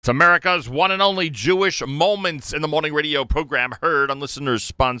It's America's one and only Jewish Moments in the Morning radio program, heard on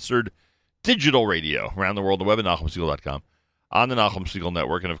listeners-sponsored digital radio around the world, the web at NachumSegal.com, on the Nachum Segal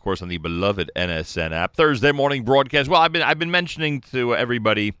Network, and, of course, on the beloved NSN app. Thursday morning broadcast. Well, I've been mentioning to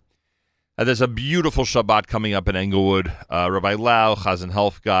everybody there's a beautiful Shabbat coming up in Englewood. Rabbi Lau, Chazan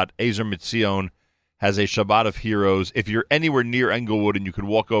Helfgott, Ezer Mitzion has a Shabbat of Heroes. If you're anywhere near Englewood and you could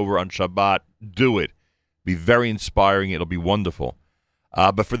walk over on Shabbat, do it. Be very inspiring. It'll be wonderful.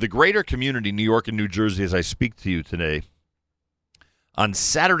 But for the greater community, New York and New Jersey, as I speak to you today, on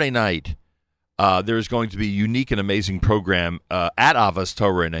Saturday night, there is going to be a unique and amazing program at Avas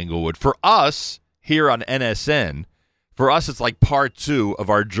Torah in Englewood. For us, here on NSN, for us, it's like part two of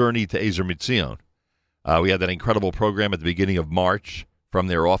our journey to Ezer Mitzion. We had that incredible program at the beginning of March from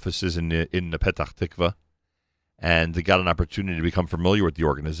their offices in Petach Tikva, and they got an opportunity to become familiar with the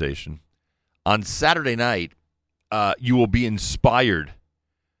organization. On Saturday night, you will be inspired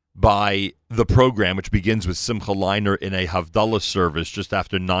by the program, which begins with Simcha Leiner in a Havdalah service just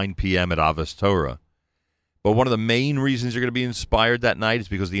after 9 p.m. at Avas Torah. But one of the main reasons you're going to be inspired that night is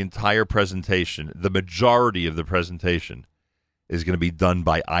because the entire presentation, the majority of the presentation, is going to be done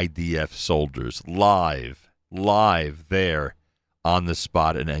by IDF soldiers, live there on the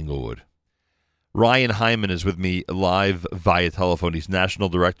spot in Englewood. Ryan Hyman is with me live via telephone. He's National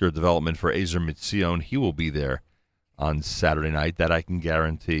Director of Development for Ezer Mitzion. He will be there on Saturday night, that I can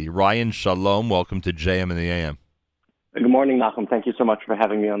guarantee. Ryan, shalom. Welcome to JM and the AM. Good morning, Nachum. Thank you so much for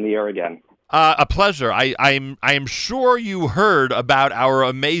having me on the air again. A pleasure. I am sure you heard about our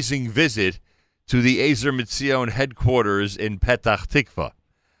amazing visit to the Ezer Mitzion headquarters in Petach Tikva.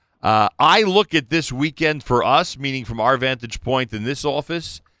 I look at this weekend for us, meaning from our vantage point in this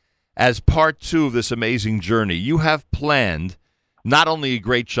office, as part two of this amazing journey. You have planned not only a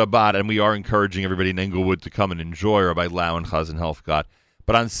great Shabbat, and we are encouraging everybody in Englewood to come and enjoy Rabbi Lau and Chazan Helfgott,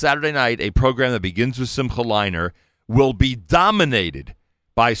 but on Saturday night, a program that begins with Simcha Leiner will be dominated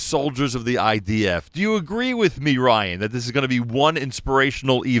by soldiers of the IDF. Do you agree with me, Ryan, that this is going to be one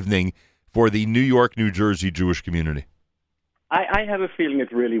inspirational evening for the New York, New Jersey Jewish community? I have a feeling it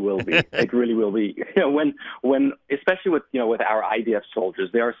really will be. It really will be. You know, when especially with our IDF soldiers,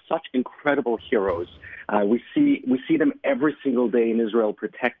 they are such incredible heroes. We see them every single day in Israel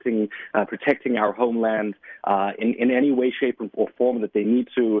protecting our homeland in any way, shape, or form that they need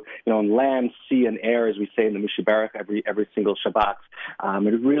to. On land, sea, and air, as we say in the Mishibarach every single Shabbat.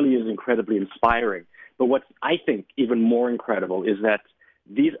 It really is incredibly inspiring. But what I think even more incredible is that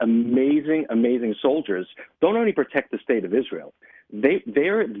these amazing, amazing soldiers don't only protect the state of Israel.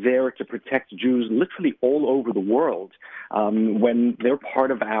 They're there to protect Jews literally all over the world when they're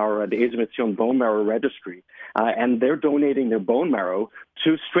part of the Ezer Mitzion Bone Marrow Registry. And they're donating their bone marrow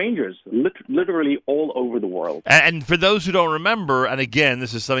to strangers, literally all over the world. And for those who don't remember, and again,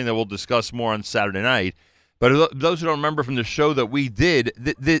 this is something that we'll discuss more on Saturday night, but those who don't remember from the show that we did,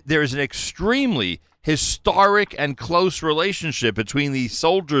 there is an extremely historic and close relationship between the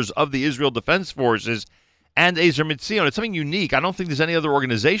soldiers of the Israel Defense Forces and Ezer Mitzion. It's something unique. I don't think there's any other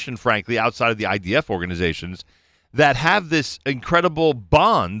organization, frankly, outside of the IDF organizations, that have this incredible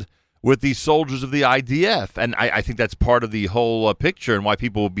bond with the soldiers of the IDF. And I think that's part of the whole picture and why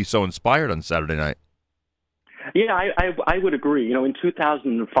people will be so inspired on Saturday night. Yeah, I would agree. In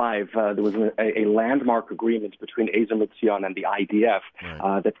 2005, there was a landmark agreement between Ezer Mitzion and the IDF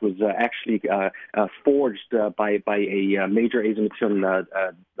that was actually forged by a major Ezer Mitzion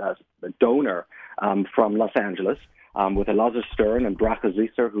donor from Los Angeles, with Elazar Stern and Bracha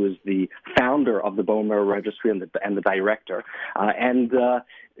Zisser, who is the founder of the Bone Marrow Registry and the director. And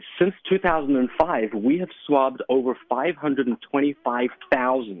since 2005, we have swabbed over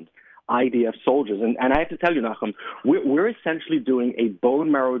 525,000 IDF soldiers. And I have to tell you, Nachum, we're essentially doing a bone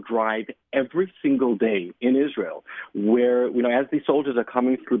marrow drive every single day in Israel, where, as these soldiers are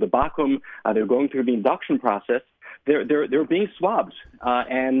coming through the Bakum, they're going through the induction process, they're being swabbed,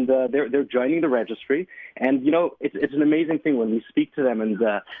 and they're joining the registry. And it's an amazing thing when we speak to them, and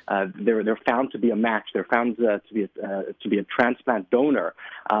they're found to be a match. They're found to be a transplant donor.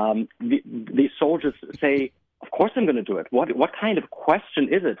 These soldiers say, of course I'm going to do it. What kind of question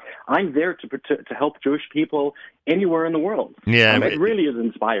is it? I'm there to help Jewish people anywhere in the world. Yeah, it really is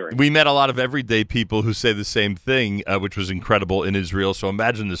inspiring. We met a lot of everyday people who say the same thing, which was incredible in Israel. So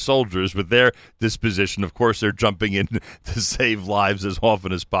imagine the soldiers with their disposition. Of course, they're jumping in to save lives as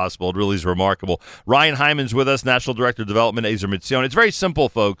often as possible. It really is remarkable. Ryan Hyman's with us, National Director of Development, Ezer Mitzion. It's very simple,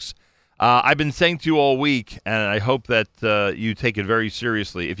 folks. I've been saying to you all week, and I hope that you take it very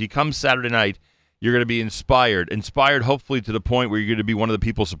seriously. If you come Saturday night, you're going to be inspired hopefully to the point where you're going to be one of the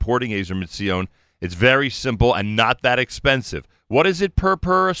people supporting Ezer Mitzion. It's very simple and not that expensive. What is it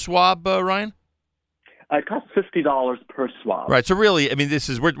per swab, Ryan? It costs $50 per swab. Right. So really, I mean,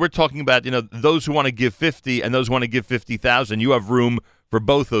 we're talking about those who want to give 50 and those who want to give 50,000. You have room for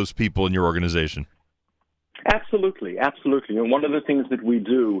both those people in your organization. Absolutely. And one of the things that we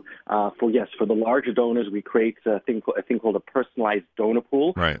do for the larger donors, we create a thing called a personalized donor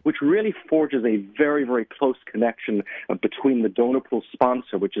pool, right, which really forges a very, very close connection between the donor pool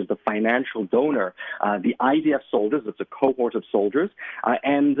sponsor, which is the financial donor, the IDF soldiers, it's a cohort of soldiers,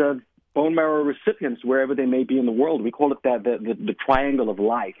 and bone marrow recipients wherever they may be in the world. We call it the triangle of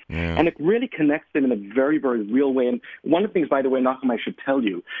life. Yeah. And it really connects them in a very, very real way. And one of the things, by the way, Nachum, I should tell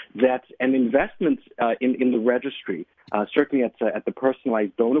you, that an investment in the registry, certainly at the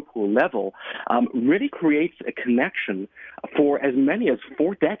personalized donor pool level, really creates a connection for as many as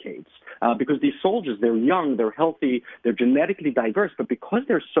 4 decades. Because these soldiers, they're young, they're healthy, they're genetically diverse, but because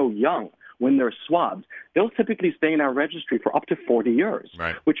they're so young, when they're swabbed, they'll typically stay in our registry for up to 40 years,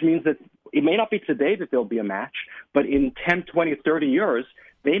 right, which means that it may not be today that there'll be a match, but in 10, 20, 30 years,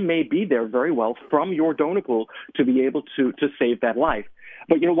 they may be there very well from your donor pool to be able to save that life.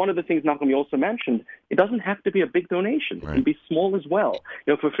 But, one of the things, Malcolm, you also mentioned, it doesn't have to be a big donation. It can be small as well.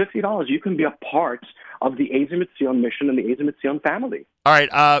 For $50, you can be a part of the Ezer Mitzion mission and the Ezer Mitzion family. All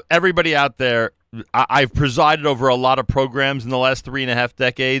right, everybody out there, I've presided over a lot of programs in the last 3.5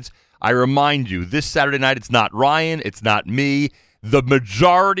 decades. I remind you, this Saturday night, it's not Ryan, it's not me. The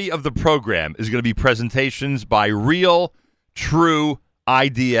majority of the program is going to be presentations by real, true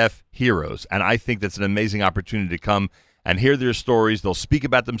IDF heroes. And I think that's an amazing opportunity to come and hear their stories. They'll speak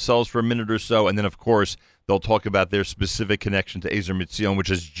about themselves for a minute or so, and then, of course, they'll talk about their specific connection to Ezer Mitzion, which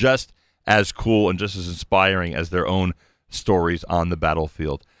is just as cool and just as inspiring as their own stories on the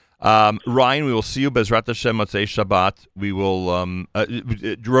battlefield. Ryan, we will see you Bezrat Hashem Motzei Shabbat. We will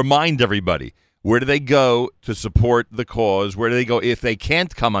remind everybody, where do they go to support the cause? Where do they go if they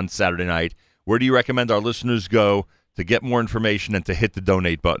can't come on Saturday night? Where do you recommend our listeners go to get more information and to hit the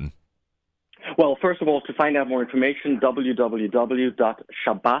donate button? Well, first of all, to find out more information,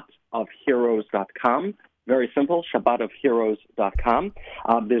 www.shabbatofheroes.com. Very simple, shabbatofheroes.com.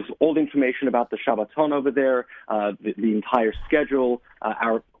 There's all the information about the Shabbaton over there, the entire schedule,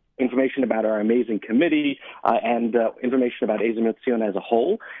 our information about our amazing committee, and information about Ezer Mitzion as a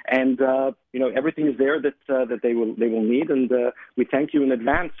whole. And everything is there that they will need. And we thank you in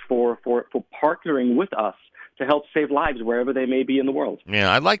advance for partnering with us to help save lives wherever they may be in the world.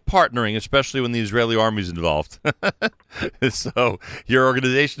 Yeah, I like partnering, especially when the Israeli army is involved. So your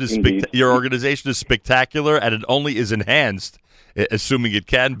organization is spectacular, and it only is enhanced, assuming it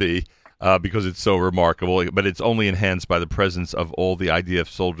can be, because it's so remarkable. But it's only enhanced by the presence of all the IDF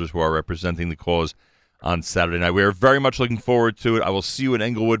soldiers who are representing the cause on Saturday night. We are very much looking forward to it. I will see you in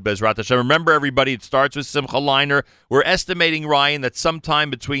Englewood, Bezrat Hashem. Remember, everybody, it starts with Simcha Leiner. We're estimating, Ryan, that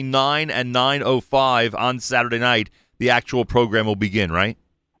sometime between 9 and 9:05 on Saturday night, the actual program will begin, right?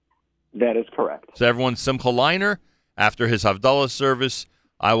 That is correct. So everyone, Simcha Leiner, after his Havdalah service,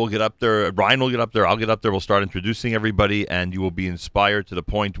 I will get up there. Ryan will get up there. I'll get up there. We'll start introducing everybody, and you will be inspired to the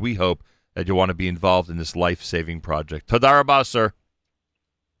point, we hope, that you want to be involved in this life-saving project. Toda rabah, sir.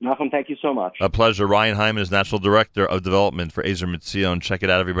 Nachum, thank you so much. A pleasure. Ryan Hyman is National Director of Development for Ezer Mitzion. Check it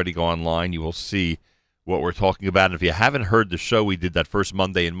out, everybody. Go online. You will see what we're talking about. And if you haven't heard the show we did that first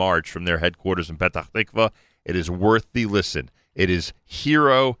Monday in March from their headquarters in Petach Tikva, it is worth the listen. It is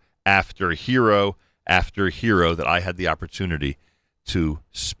hero after hero after hero that I had the opportunity to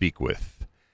speak with.